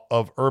awe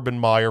of Urban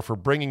Meyer for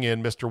bringing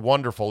in Mr.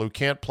 Wonderful, who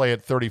can't play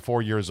at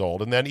 34 years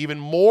old, and then even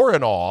more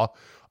in awe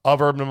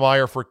of Urban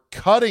Meyer for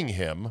cutting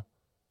him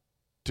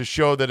to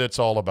show that it's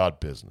all about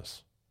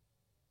business.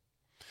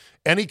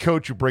 Any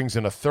coach who brings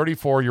in a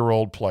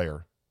 34-year-old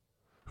player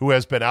who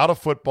has been out of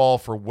football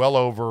for well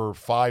over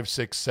 5,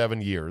 6, 7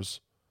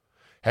 years,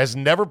 has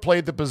never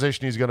played the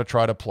position he's going to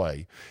try to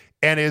play,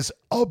 and is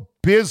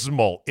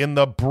abysmal in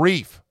the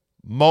brief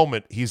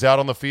moment he's out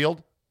on the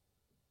field,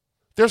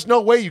 there's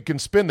no way you can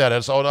spin that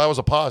as, oh, that was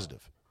a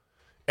positive.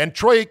 And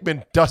Troy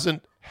Aikman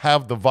doesn't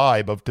have the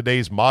vibe of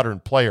today's modern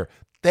player.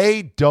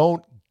 They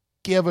don't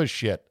give a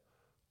shit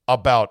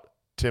about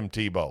Tim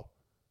Tebow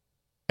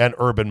and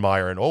Urban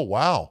Meyer. And, oh,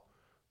 wow,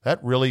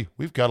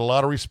 we've got a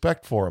lot of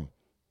respect for him.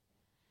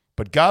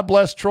 But God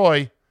bless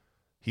Troy.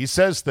 He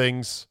says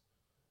things,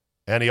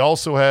 and he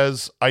also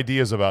has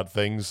ideas about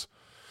things.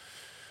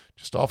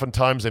 Just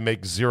oftentimes they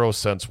make zero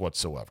sense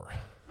whatsoever.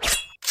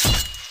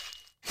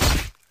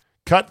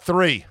 Cut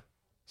 3.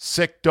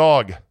 Sick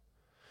dog.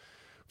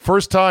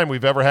 First time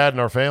we've ever had in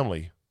our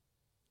family,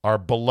 our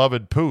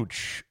beloved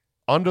Pooch,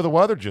 under the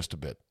weather just a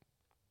bit.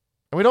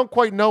 And we don't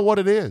quite know what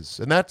it is,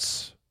 and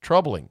that's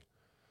troubling.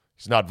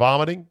 He's not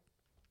vomiting.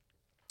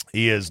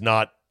 He is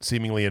not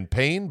seemingly in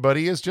pain, but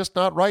he is just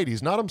not right.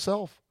 He's not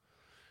himself.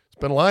 He's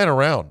been lying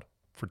around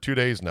for 2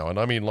 days now, and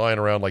I mean lying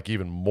around like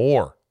even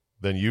more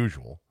than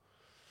usual.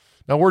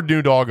 Now, we're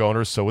new dog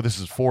owners, so this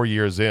is 4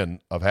 years in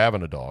of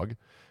having a dog,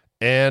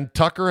 and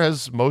Tucker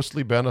has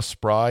mostly been a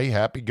spry,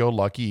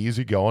 happy-go-lucky,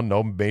 easygoing,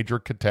 no major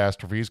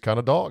catastrophes kind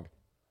of dog.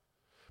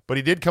 But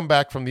he did come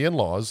back from the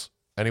in-laws,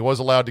 and he was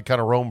allowed to kind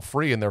of roam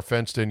free in their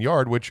fenced-in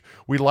yard, which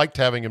we liked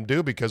having him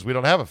do because we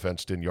don't have a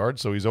fenced-in yard,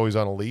 so he's always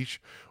on a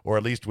leash, or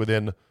at least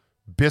within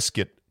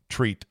biscuit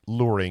treat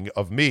luring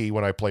of me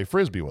when I play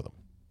Frisbee with him.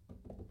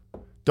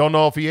 Don't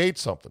know if he ate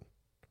something.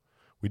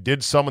 We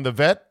did summon the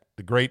vet,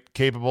 the great,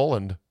 capable,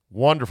 and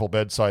wonderful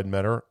bedside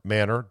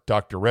manner,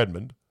 Dr.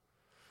 Redmond.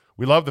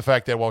 We love the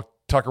fact that while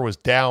Tucker was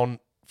down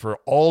for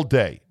all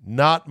day,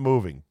 not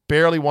moving,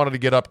 barely wanted to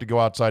get up to go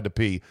outside to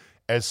pee,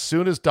 as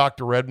soon as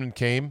Dr. Redmond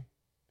came,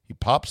 he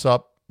pops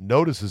up,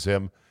 notices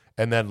him,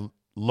 and then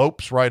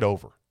lopes right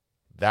over.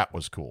 That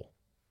was cool.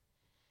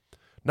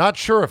 Not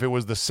sure if it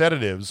was the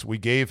sedatives we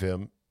gave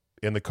him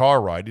in the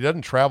car ride. He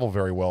doesn't travel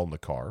very well in the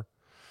car.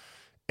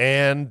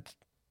 And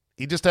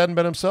he just hadn't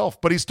been himself.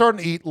 But he's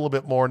starting to eat a little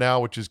bit more now,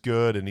 which is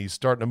good, and he's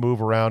starting to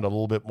move around a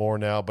little bit more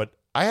now. But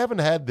I haven't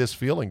had this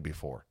feeling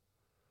before,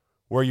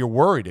 where you're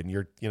worried and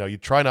you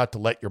try not to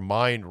let your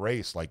mind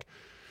race. Like,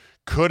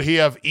 could he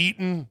have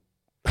eaten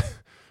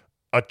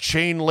a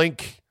chain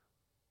link,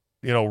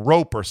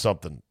 rope or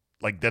something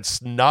like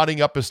that's knotting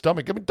up his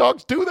stomach? I mean,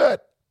 dogs do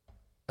that.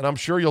 And I'm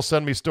sure you'll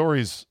send me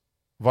stories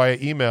via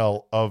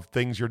email of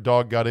things your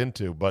dog got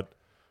into, but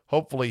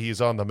hopefully he's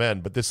on the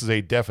mend. But this is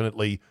a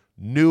definitely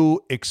new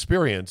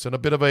experience and a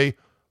bit of a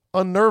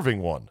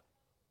unnerving one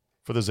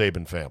for the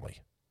Zabin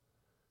family.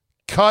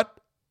 Cut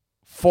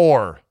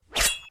 4.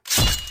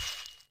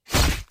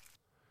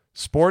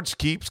 Sports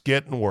keeps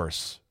getting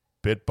worse,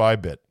 bit by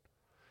bit.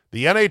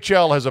 The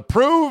NHL has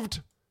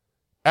approved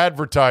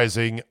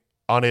advertising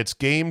on its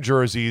game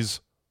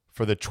jerseys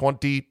for the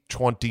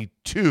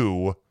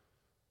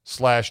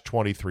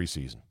 2022/23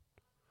 season.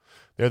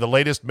 They're the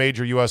latest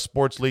major U.S.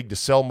 sports league to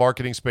sell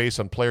marketing space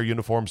on player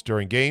uniforms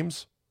during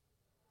games.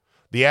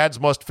 The ads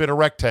must fit a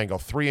rectangle,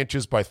 3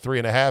 inches by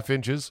 3.5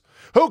 inches.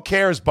 Who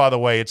cares, by the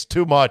way? It's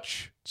too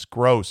much. It's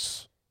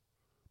gross.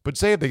 But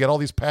say they got all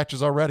these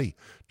patches already.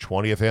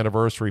 20th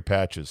anniversary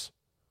patches,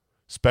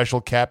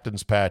 special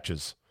captains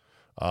patches,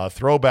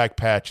 throwback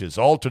patches,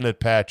 alternate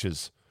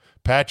patches,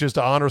 patches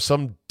to honor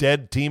some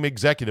dead team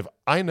executive.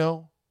 I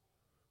know,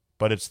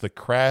 but it's the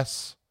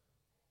crass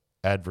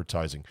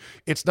advertising.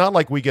 It's not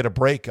like we get a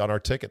break on our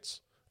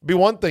tickets. It'd be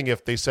one thing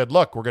if they said,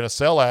 look, we're going to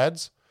sell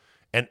ads,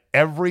 and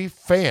every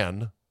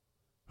fan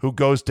who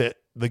goes to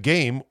the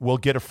game will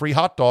get a free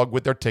hot dog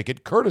with their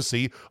ticket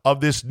courtesy of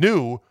this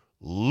new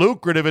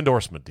lucrative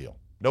endorsement deal.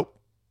 Nope.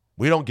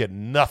 We don't get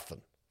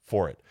nothing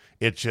for it.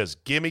 It's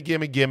just gimme,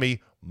 gimme,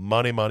 gimme,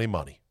 money, money,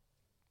 money.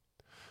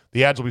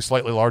 The ads will be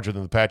slightly larger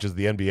than the patches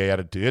the NBA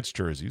added to its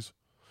jerseys.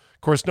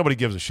 Of course, nobody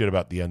gives a shit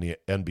about the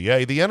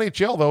NBA. The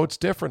NHL, though, it's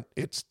different.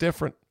 It's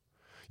different.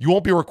 You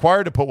won't be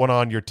required to put one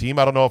on your team.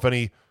 I don't know if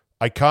any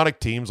iconic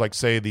teams, like,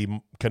 say, the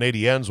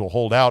Canadiens, will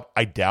hold out.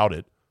 I doubt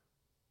it.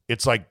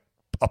 It's like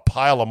a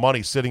pile of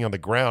money sitting on the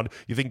ground.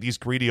 You think these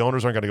greedy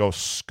owners aren't going to go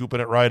scooping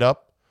it right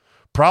up?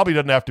 Probably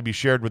doesn't have to be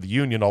shared with the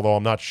union, although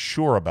I'm not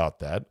sure about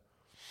that.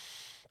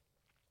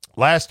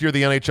 Last year,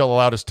 the NHL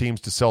allowed its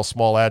teams to sell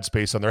small ad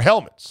space on their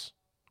helmets,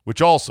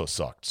 which also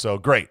sucked. So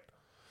great.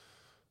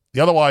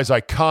 The otherwise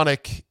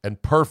iconic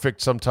and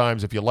perfect,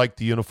 sometimes if you like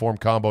the uniform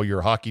combo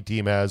your hockey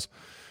team has,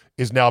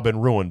 is now been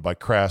ruined by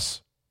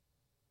crass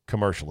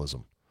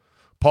commercialism.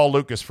 Paul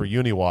Lucas for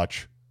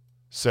UniWatch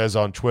says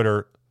on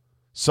Twitter,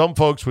 some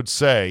folks would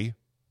say,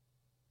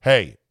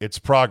 hey, it's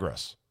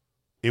progress.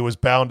 It was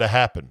bound to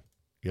happen.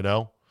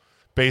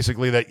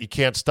 Basically that you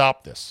can't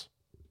stop this.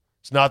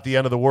 It's not the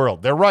end of the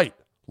world. They're right.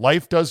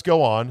 Life does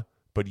go on,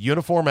 but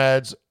uniform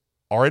ads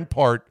are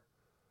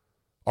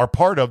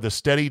part of the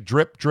steady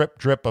drip, drip,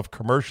 drip of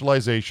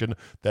commercialization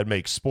that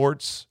makes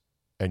sports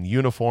and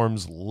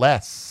uniforms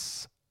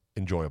less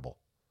enjoyable.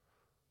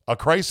 A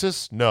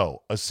crisis?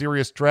 No. A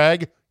serious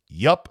drag?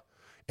 Yup.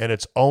 And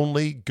it's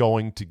only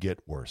going to get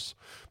worse.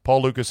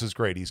 Paul Lucas is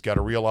great. He's got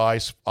a real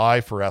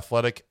eye for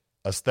athletic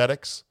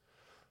aesthetics.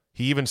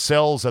 He even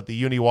sells at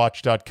the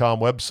uniwatch.com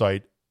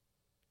website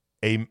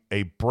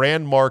a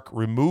brand mark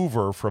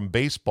remover from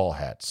baseball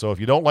hats. So if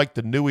you don't like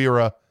the new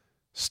era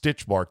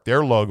stitch mark,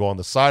 their logo on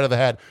the side of the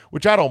hat,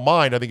 which I don't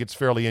mind, I think it's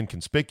fairly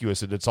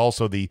inconspicuous, and it's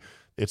also the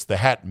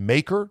hat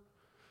maker.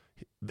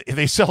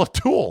 They sell a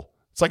tool.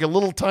 It's like a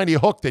little tiny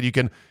hook that you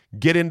can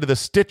get into the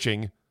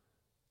stitching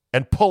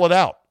and pull it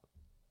out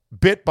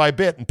bit by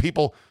bit, and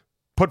people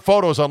put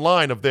photos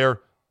online of their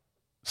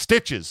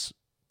stitches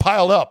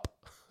piled up.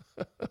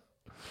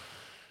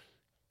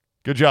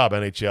 Good job,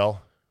 NHL.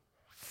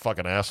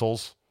 Fucking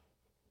assholes.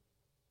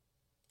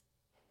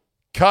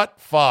 Cut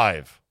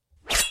 5.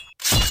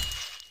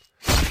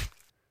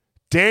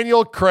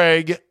 Daniel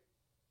Craig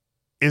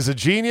is a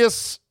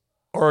genius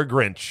or a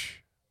Grinch.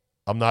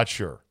 I'm not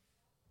sure.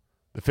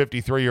 The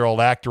 53-year-old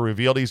actor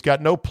revealed he's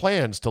got no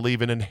plans to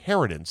leave an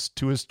inheritance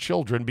to his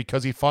children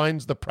because he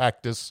finds the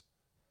practice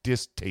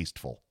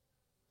distasteful.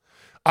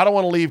 I don't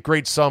want to leave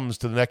great sums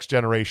to the next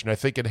generation. I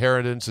think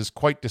inheritance is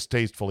quite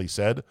distasteful, he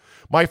said.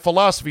 My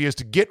philosophy is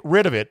to get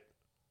rid of it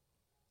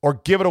or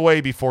give it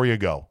away before you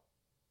go.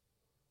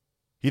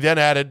 He then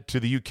added to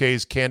the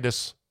UK's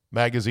Candace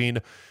magazine,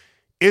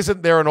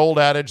 isn't there an old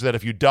adage that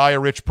if you die a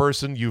rich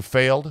person, you've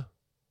failed?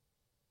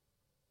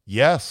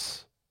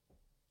 Yes,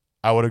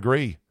 I would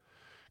agree.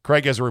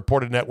 Craig has a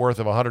reported net worth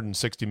of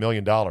 $160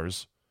 million.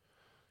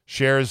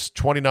 Shares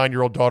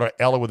 29-year-old daughter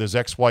Ella with his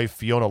ex-wife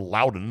Fiona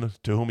Loudon,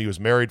 to whom he was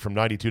married from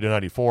 92 to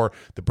 94.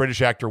 The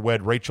British actor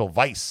wed Rachel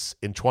Weisz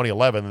in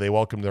 2011, and they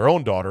welcomed their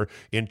own daughter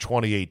in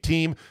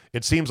 2018.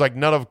 It seems like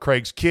none of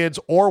Craig's kids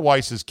or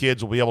Weisz's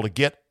kids will be able to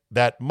get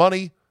that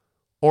money,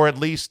 or at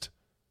least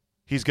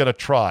he's going to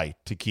try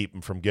to keep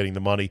them from getting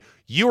the money.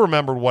 You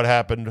remember what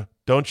happened,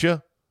 don't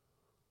you?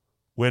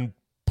 When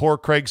poor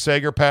Craig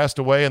Sager passed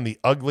away in the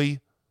ugly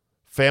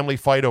family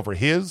fight over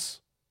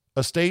his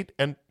estate,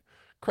 and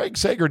Craig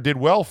Sager did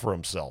well for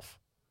himself.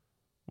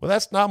 Well,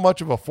 that's not much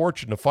of a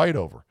fortune to fight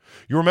over.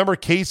 You remember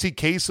Casey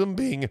Kasem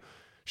being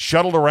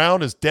shuttled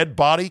around his dead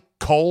body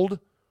cold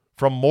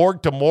from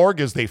morgue to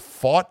morgue as they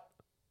fought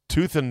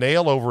tooth and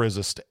nail over his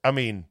estate? I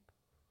mean,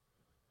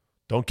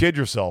 don't kid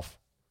yourself.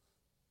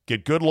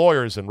 Get good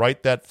lawyers and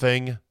write that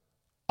thing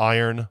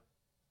iron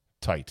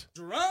tight.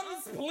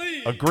 Drums,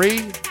 please.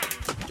 Agree?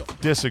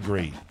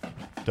 Disagree?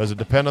 Does it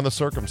depend on the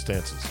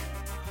circumstances?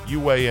 You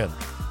weigh in.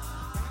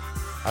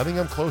 I think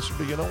I'm closer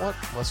to, you know what?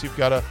 Unless you've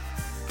got a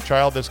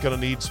child that's going to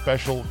need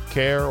special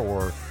care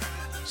or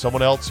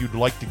someone else you'd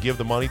like to give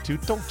the money to,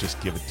 don't just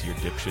give it to your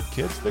dipshit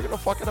kids. They're going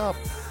to fuck it up.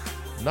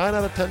 9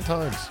 out of 10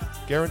 times.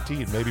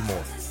 Guaranteed, maybe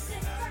more.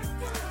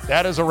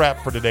 That is a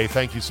wrap for today.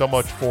 Thank you so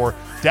much for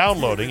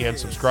downloading and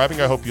subscribing.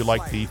 I hope you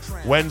like the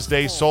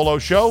Wednesday solo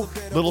show.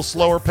 A little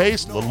slower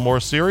paced, a little more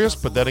serious.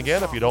 But then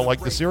again, if you don't like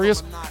the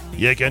serious,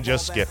 you can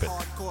just skip it.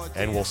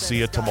 And we'll see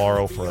you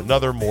tomorrow for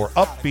another more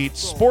upbeat,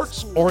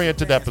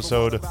 sports-oriented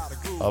episode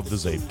of the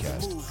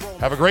Zabecast.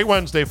 Have a great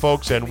Wednesday,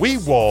 folks, and we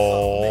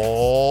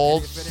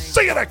will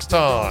see you next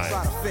time.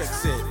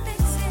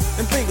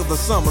 And think of the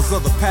summers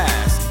of the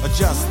past.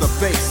 Adjust the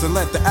bass and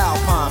let the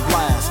Alpine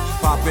blast.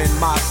 Pop in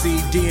my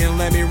CD and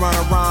let me run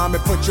a rhyme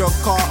and put your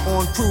car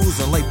on cruise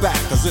and lay back,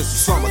 cause it's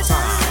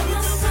summertime.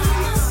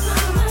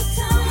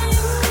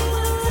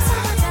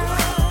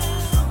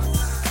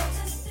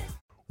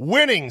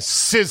 Winning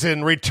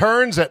season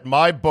returns at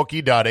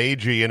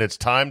mybookie.ag, and it's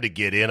time to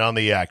get in on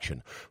the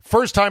action.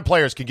 First-time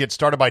players can get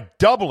started by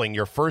doubling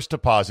your first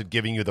deposit,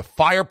 giving you the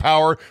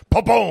firepower,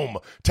 boom,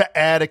 to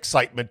add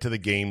excitement to the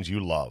games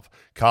you love.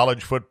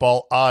 College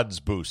football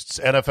odds boosts,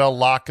 NFL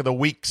Lock of the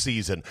Week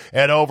season,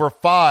 and over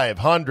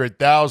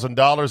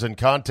 $500,000 in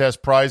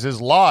contest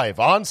prizes live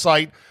on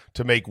site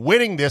to make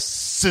winning this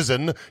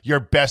season your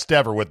best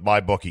ever with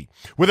MyBookie.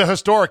 With a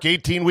historic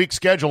 18-week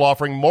schedule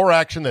offering more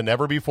action than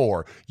ever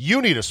before,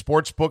 you need a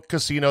sportsbook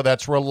casino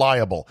that's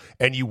reliable,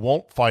 and you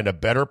won't find a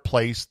better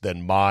place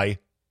than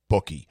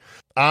MyBookie.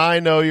 I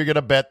know you're going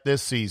to bet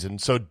this season,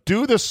 so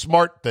do the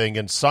smart thing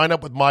and sign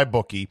up with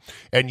MyBookie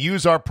and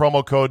use our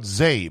promo code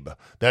ZABE.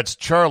 That's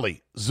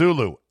Charlie,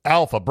 Zulu,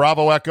 Alpha,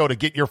 Bravo, Echo to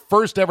get your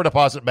first ever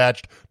deposit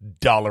matched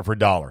dollar for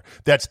dollar.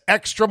 That's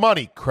extra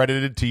money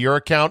credited to your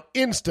account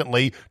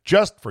instantly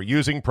just for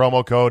using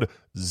promo code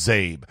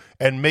ZABE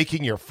and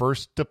making your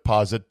first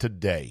deposit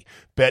today.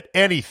 Bet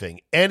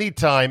anything,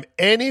 anytime,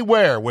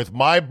 anywhere with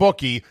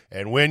MyBookie,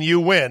 and when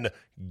you win,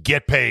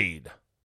 get paid.